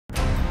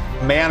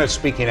A man is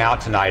speaking out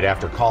tonight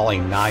after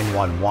calling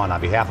 911 on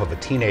behalf of a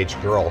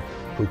teenage girl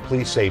who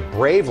police say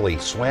bravely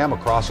swam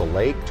across a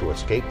lake to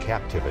escape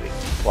captivity.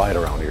 Quiet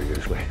around here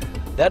usually.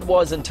 That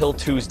was until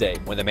Tuesday,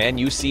 when the man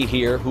you see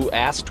here, who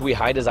asked we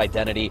hide his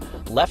identity,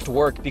 left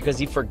work because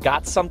he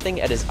forgot something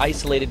at his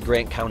isolated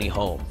Grant County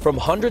home. From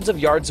hundreds of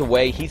yards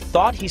away, he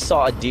thought he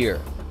saw a deer.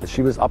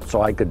 She was up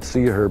so I could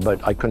see her,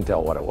 but I couldn't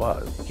tell what it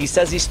was. He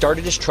says he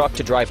started his truck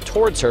to drive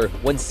towards her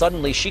when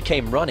suddenly she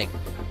came running.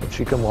 When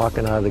she come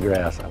walking out of the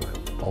grass, I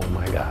went, oh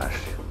my gosh,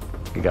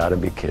 you gotta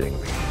be kidding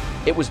me.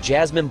 It was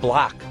Jasmine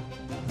Block,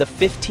 the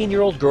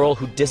 15-year-old girl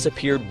who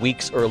disappeared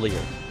weeks earlier.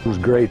 It was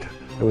great.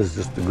 It was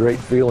just a great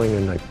feeling,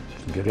 and I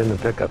get in the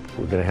pickup.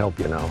 We're gonna help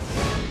you now.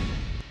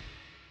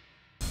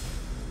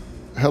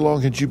 How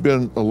long had you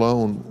been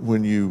alone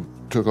when you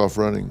took off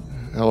running?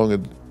 How long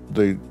had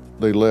they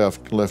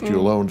left you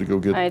alone to go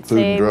get food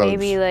and drugs? I'd say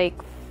maybe like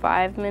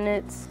 5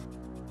 minutes.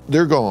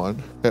 They're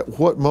gone. At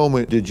what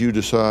moment did you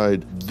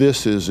decide,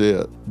 this is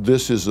it?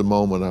 This is the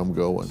moment I'm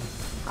going?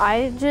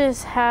 I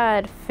just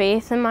had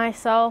faith in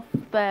myself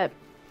that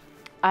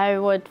I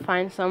would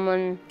find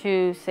someone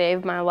to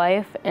save my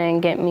life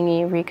and get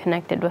me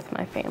reconnected with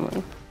my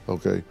family.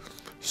 Okay,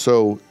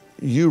 so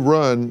you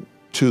run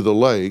to the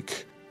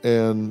lake,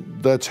 and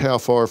that's how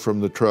far from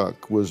the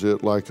truck? Was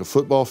it like a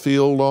football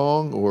field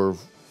long, or?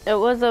 It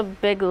was a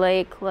big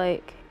lake,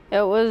 like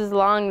it was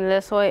long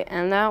this way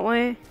and that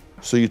way.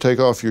 So you take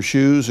off your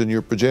shoes and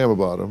your pajama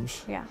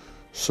bottoms. Yeah.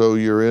 So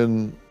you're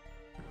in?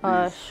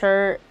 A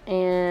shirt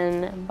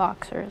and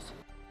boxers.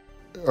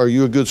 Are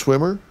you a good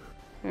swimmer?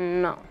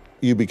 No.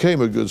 You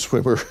became a good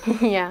swimmer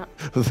Yeah.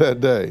 that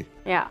day.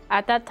 Yeah,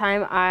 at that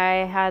time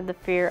I had the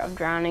fear of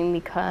drowning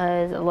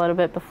because a little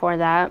bit before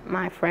that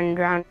my friend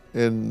drowned.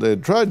 And they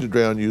tried to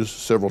drown you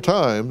several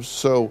times,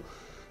 so,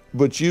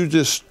 but you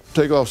just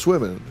take off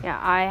swimming. Yeah,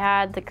 I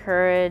had the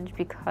courage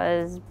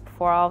because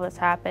before all this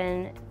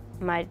happened,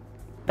 my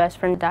best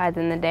friend died,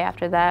 and the day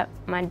after that,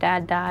 my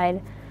dad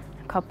died.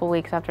 A couple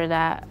weeks after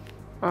that,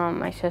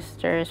 my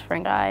sister's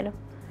friend died.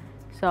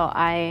 So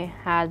I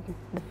had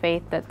the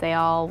faith that they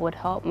all would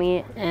help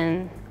me,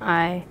 and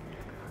I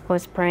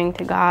was praying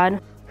to God.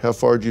 How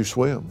far did you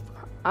swim?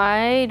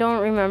 I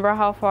don't remember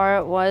how far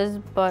it was,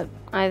 but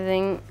I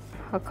think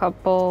a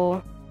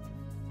couple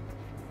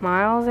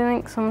miles, I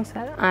think someone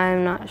said.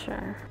 I'm not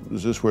sure.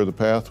 Is this where the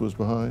path was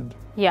behind?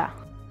 Yeah.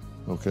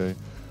 Okay.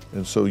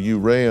 And so you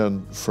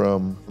ran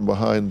from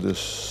behind this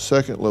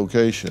second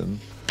location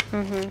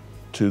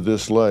to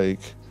this lake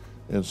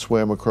and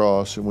swam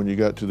across, and when you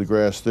got to the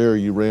grass there,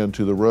 you ran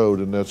to the road,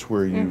 and that's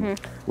where you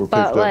were picked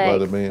up by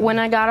the man. When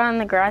I got on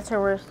the grass, there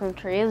were some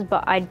trees,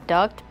 but I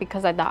ducked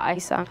because I thought I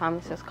saw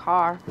Thomas's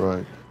car.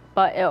 Right.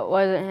 But it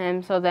wasn't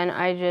him, so then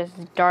I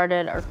just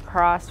darted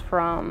across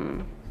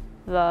from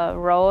the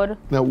road.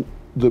 Now,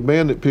 the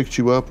man that picked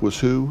you up was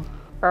who?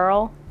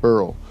 Earl.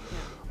 Earl.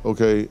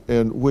 Okay,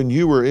 and when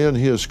you were in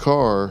his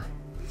car,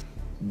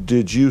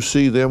 did you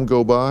see them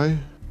go by?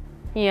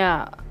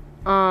 Yeah.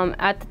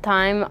 At the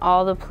time,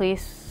 all the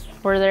police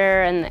were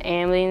there and the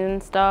ambulance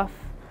and stuff.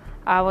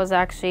 I was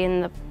actually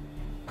in the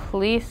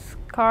police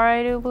car,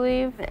 I do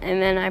believe,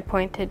 and then I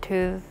pointed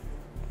to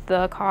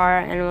the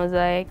car and was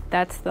like,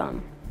 that's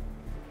them.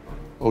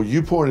 Oh,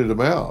 you pointed them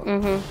out?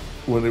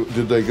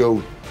 Did they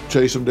go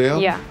chase them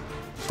down? Yeah.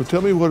 So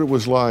tell me what it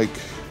was like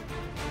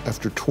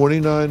after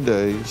 29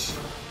 days.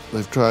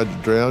 They've tried to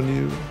drown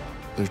you,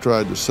 they've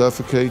tried to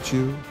suffocate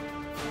you,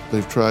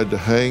 they've tried to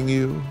hang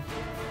you,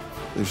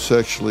 they've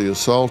sexually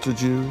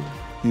assaulted you,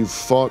 you've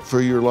fought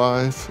for your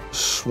life,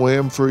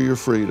 swam for your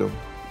freedom.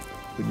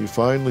 When you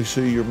finally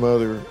see your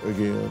mother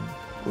again,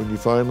 when you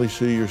finally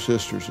see your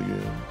sisters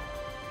again,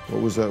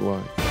 what was that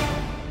like?